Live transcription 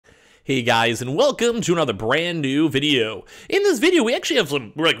Hey guys, and welcome to another brand new video. In this video, we actually have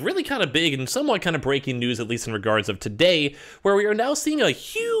some really kind of big and somewhat kind of breaking news, at least in regards of today, where we are now seeing a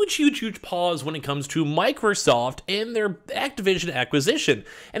huge pause when it comes to Microsoft and their Activision acquisition.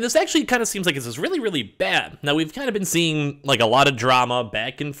 And this actually kind of seems like it's really bad. Now, we've kind of been seeing like a lot of drama,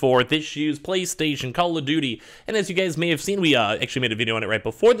 back and forth, issues, PlayStation, Call of Duty, and as you guys may have seen, we actually made a video on it right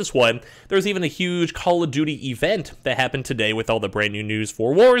before this one. There's even a huge Call of Duty event that happened today with all the brand new news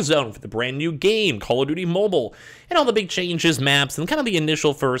for Warzone, for the brand new game, Call of Duty Mobile, and all the big changes, maps, and kind of the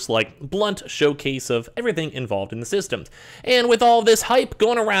initial first, blunt showcase of everything involved in the system. And with all this hype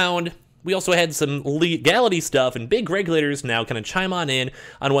going around, we also had some legality stuff, and big regulators now kind of chime on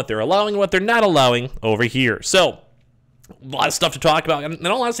what they're allowing and what they're not allowing over here. So, a lot of stuff to talk about, and in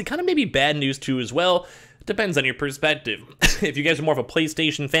all honesty, kind of maybe bad news too as well. Depends on your perspective. If you guys are more of a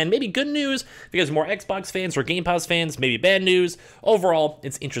PlayStation fan, maybe good news. If you guys are more Xbox fans or Game Pass fans, maybe bad news. Overall,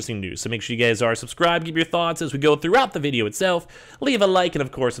 it's interesting news. So make sure you guys are subscribed, give your thoughts as we go throughout the video itself. Leave a like, and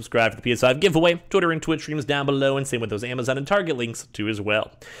of course, subscribe for the PS5 giveaway. Twitter and Twitch streams down below, and same with those Amazon and Target links too as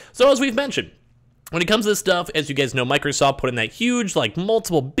well. So as we've mentioned, when it comes to this stuff, as you guys know, Microsoft put in that huge,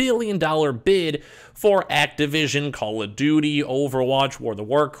 multiple billion-dollar bid for Activision, Call of Duty, Overwatch, World of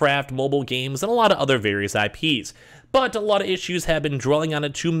Warcraft, mobile games, and a lot of other various IPs. But a lot of issues have been dwelling on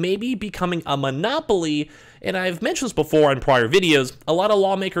it to maybe becoming a monopoly, and I've mentioned this before in prior videos, a lot of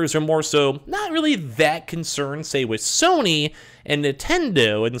lawmakers are more so not really that concerned, say with Sony and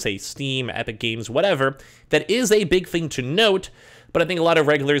Nintendo, and say Steam, Epic Games, whatever. That is a big thing to note. But I think a lot of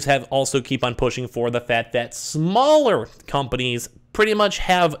regulators have also keep on pushing for the fact that smaller companies pretty much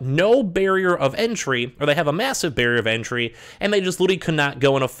have no barrier of entry, or they have a massive barrier of entry, and they just literally could not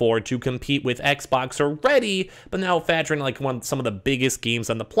go and afford to compete with Xbox already, but now factoring some of the biggest games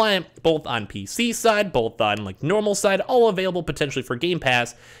on the planet, both on PC side, both on normal side, all available potentially for Game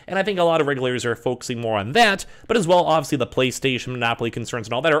Pass, and I think a lot of regulators are focusing more on that, but as well, obviously, the PlayStation monopoly concerns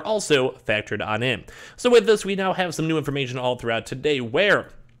and all that are also factored on in. So with this, we now have some new information all throughout today where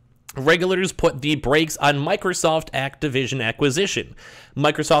regulators put the brakes on Microsoft Activision acquisition.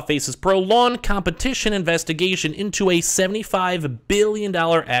 Microsoft faces prolonged competition investigation into a $75 billion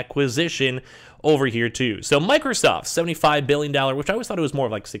acquisition over here too. So Microsoft, $75 billion, which I always thought it was more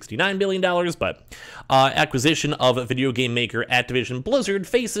of $69 billion, but acquisition of video game maker Activision Blizzard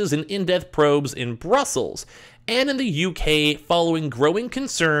faces an in-depth probes in Brussels. And in the UK, following growing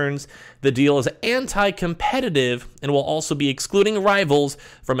concerns, the deal is anti-competitive and will also be excluding rivals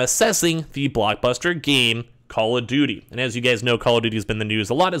from assessing the blockbuster game Call of Duty. And as you guys know, Call of Duty has been in the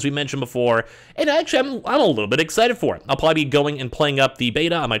news a lot, as we mentioned before, and actually I'm a little bit excited for it. I'll probably be going and playing up the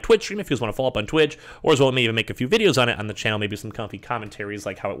beta on my Twitch stream if you guys want to follow up on Twitch, or as well, maybe even make a few videos on it on the channel, maybe some comfy commentaries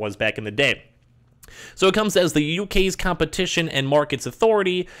like how it was back in the day. So it comes as the UK's Competition and Markets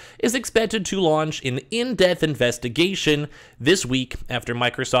Authority is expected to launch an in-depth investigation this week after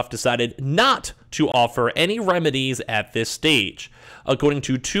Microsoft decided not to offer any remedies at this stage, according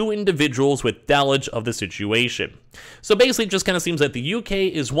to two individuals with knowledge of the situation. So basically, it just kind of seems like the UK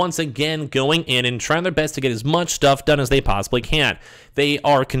is once again going in and trying their best to get as much stuff done as they possibly can. They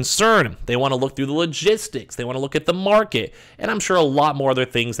are concerned. They want to look through the logistics. They want to look at the market. And I'm sure a lot more other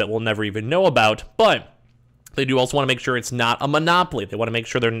things that we'll never even know about. But they do also want to make sure it's not a monopoly. They want to make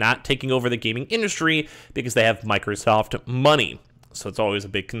sure they're not taking over the gaming industry because they have Microsoft money. So it's always a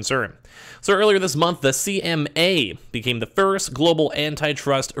big concern. So earlier this month, the CMA became the first global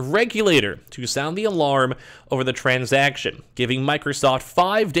antitrust regulator to sound the alarm over the transaction, giving Microsoft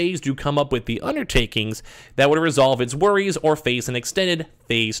 5 days to come up with the undertakings that would resolve its worries or face an extended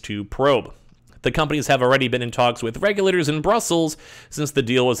Phase 2 probe. The companies have already been in talks with regulators in Brussels since the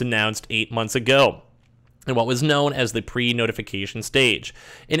deal was announced 8 months ago, in what was known as the pre-notification stage,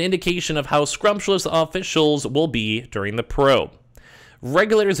 an indication of how scrumptious officials will be during the probe.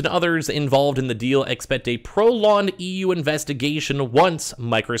 Regulators and others involved in the deal expect a prolonged EU investigation once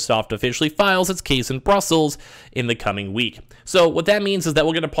Microsoft officially files its case in Brussels in the coming week. So what that means is that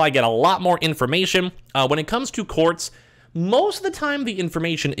we're going to probably get a lot more information. When it comes to courts, most of the time the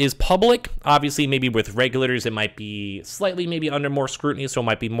information is public. Obviously, maybe with regulators, it might be slightly maybe under more scrutiny, so it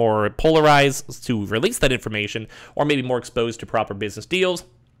might be more polarized to release that information, or maybe more exposed to proper business deals.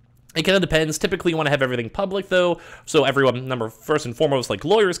 It kind of depends. Typically, you want to have everything public, though, so everyone, first and foremost,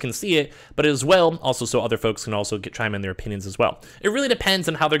 lawyers can see it, but as well, also so other folks can also chime in their opinions as well. It really depends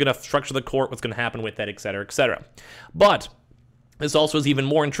on how they're going to structure the court, what's going to happen with that, etc., etc. But this also is even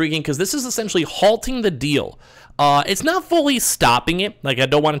more intriguing because this is essentially halting the deal. It's not fully stopping it. I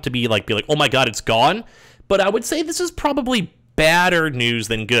don't want it to be like, oh my god, it's gone. But I would say this is probably badder news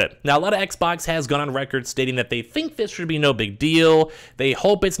than good. Now, a lot of Xbox has gone on record stating that they think this should be no big deal. They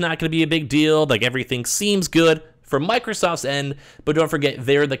hope it's not going to be a big deal. Like, everything seems good from Microsoft's end, but don't forget,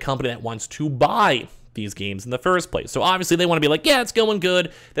 they're the company that wants to buy these games in the first place. So obviously they want to be like, yeah, it's going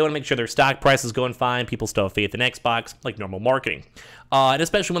good. They want to make sure their stock price is going fine. People still have faith in Xbox, like normal marketing. And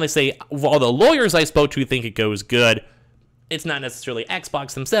especially when they say, all the lawyers I spoke to think it goes good, it's not necessarily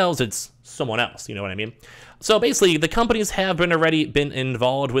Xbox themselves, it's someone else, you know what I mean? So basically, the companies have already been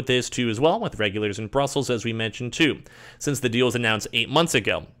involved with this too as well, with regulators in Brussels, as we mentioned too, since the deal was announced 8 months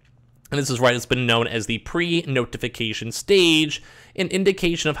ago. And this is right, it's been known as the pre-notification stage, an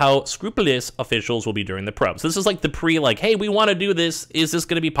indication of how scrupulous officials will be during the probe. So this is like the like, hey, we want to do this. Is this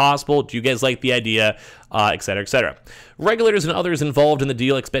going to be possible? Do you guys like the idea? Et cetera, et cetera. Regulators and others involved in the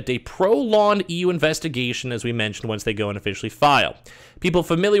deal expect a prolonged EU investigation, as we mentioned, once they go and officially file. People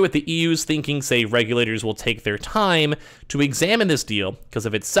familiar with the EU's thinking say regulators will take their time to examine this deal because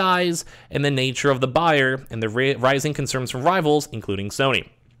of its size and the nature of the buyer and the rising concerns from rivals, including Sony.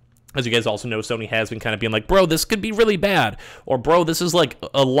 As you guys also know, Sony has been kind of being like, bro, this could be really bad. Or, bro, this is like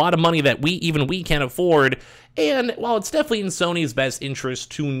a lot of money that even we can't afford. And while it's definitely in Sony's best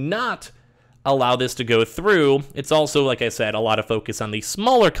interest to not allow this to go through, it's also, like I said, a lot of focus on the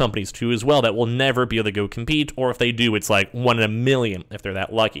smaller companies too as well that will never be able to go compete. Or if they do, it's like 1 in a million if they're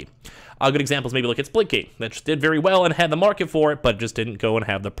that lucky. A good example is maybe look at Splitgate. That just did very well and had the market for it, but just didn't go and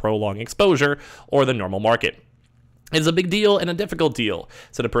have the prolonged exposure or the normal market. It's a big deal and a difficult deal,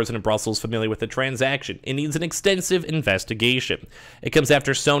 said a person in Brussels familiar with the transaction. It needs an extensive investigation. It comes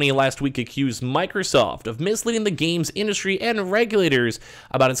after Sony last week accused Microsoft of misleading the games industry and regulators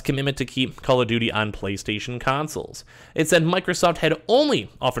about its commitment to keep Call of Duty on PlayStation consoles. It said Microsoft had only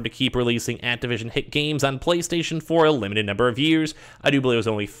offered to keep releasing Activision hit games on PlayStation for a limited number of years. I do believe it was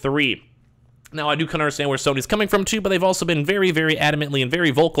only 3. Now, I do kind of understand where Sony's coming from, too, but they've also been very, very adamantly and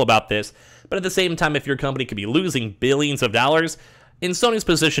very vocal about this. But at the same time, if your company could be losing billions of dollars, in Sony's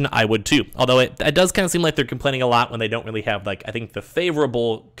position, I would, too. Although it does kind of seem like they're complaining a lot when they don't really have, like, I think the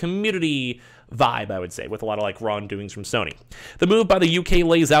favorable community vibe, I would say, with a lot of, like, wrongdoings from Sony. The move by the UK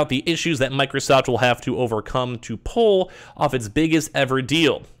lays out the issues that Microsoft will have to overcome to pull off its biggest ever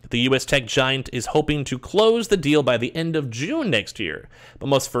deal. The US tech giant is hoping to close the deal by the end of June next year, but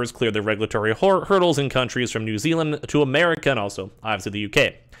must first clear the regulatory hurdles in countries from New Zealand to America and also, obviously, the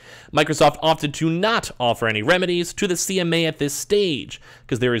UK. Microsoft opted to not offer any remedies to the CMA at this stage,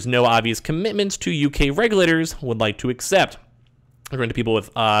 because there is no obvious commitment to UK regulators would like to accept, according to people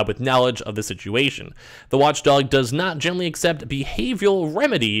with knowledge of the situation. The watchdog does not generally accept behavioral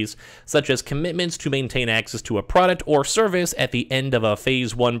remedies, such as commitments to maintain access to a product or service at the end of a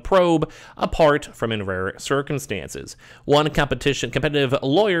Phase 1 probe, apart from in rare circumstances. One competitive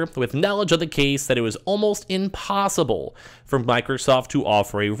lawyer with knowledge of the case said it was almost impossible for Microsoft to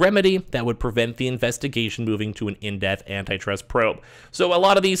offer a remedy that would prevent the investigation moving to an in-depth antitrust probe. So a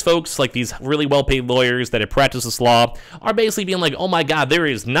lot of these folks, like these really well-paid lawyers that have practiced this law, are basically being like, oh my god, there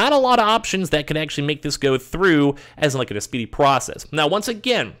is not a lot of options that could actually make this go through as like a speedy process. Now, once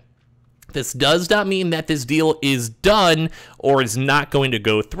again, this does not mean that this deal is done or is not going to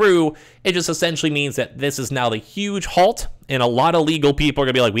go through. It just essentially means that this is now the huge halt, and a lot of legal people are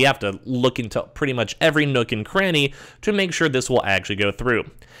going to be like, we have to look into pretty much every nook and cranny to make sure this will actually go through.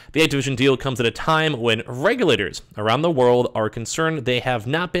 The Activision deal comes at a time when regulators around the world are concerned they have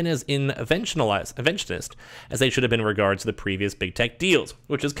not been as interventionist as they should have been in regards to the previous big tech deals,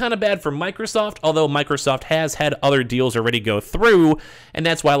 which is kind of bad for Microsoft, although Microsoft has had other deals already go through, and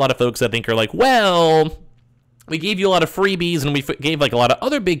that's why a lot of folks I think are like, well, we gave you a lot of freebies and we gave like a lot of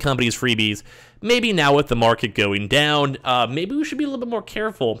other big companies freebies. Maybe now with the market going down, maybe we should be a little bit more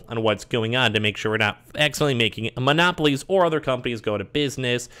careful on what's going on to make sure we're not accidentally making monopolies or other companies go out of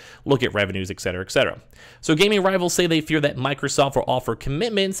business, look at revenues, etc., etc. So gaming rivals say they fear that Microsoft will offer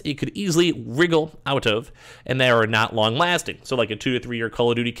commitments it could easily wriggle out of, and they are not long-lasting. So like a 2 to 3 year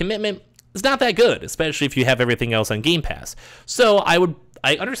Call of Duty commitment is not that good, especially if you have everything else on Game Pass. So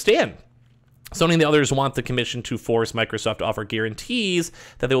I understand Sony and the others want the commission to force Microsoft to offer guarantees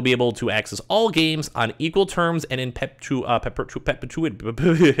that they will be able to access all games on equal terms and in perpetuity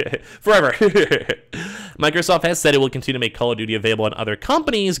forever. Microsoft has said it will continue to make Call of Duty available on other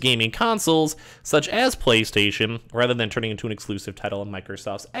companies' gaming consoles, such as PlayStation, rather than turning into an exclusive title on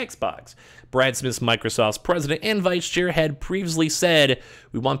Microsoft's Xbox. Brad Smith, Microsoft's president and vice chair, had previously said,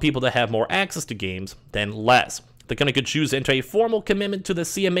 "We want people to have more access to games than less." the company could choose to enter a formal commitment to the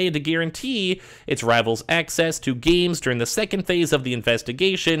CMA to guarantee its rivals access to games during the second phase of the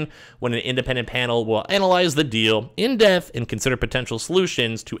investigation, when an independent panel will analyze the deal in depth and consider potential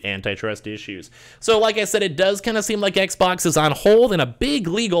solutions to antitrust issues. So like I said, it does kind of seem like Xbox is on hold, and a big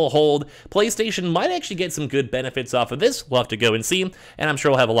legal hold. PlayStation might actually get some good benefits off of this. We'll have to go and see, and I'm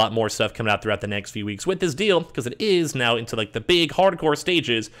sure we'll have a lot more stuff coming out throughout the next few weeks with this deal, because it is now into like the big hardcore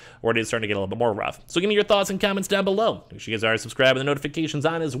stages where it is starting to get a little bit more rough. So give me your thoughts and comments down below. Make sure you guys are subscribed and the notifications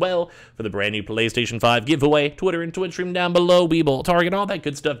on as well for the brand new PlayStation 5 giveaway. Twitter and Twitch stream down below, Weeble, Target, all that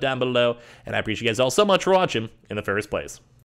good stuff down below, and I appreciate you guys all so much for watching in the first place.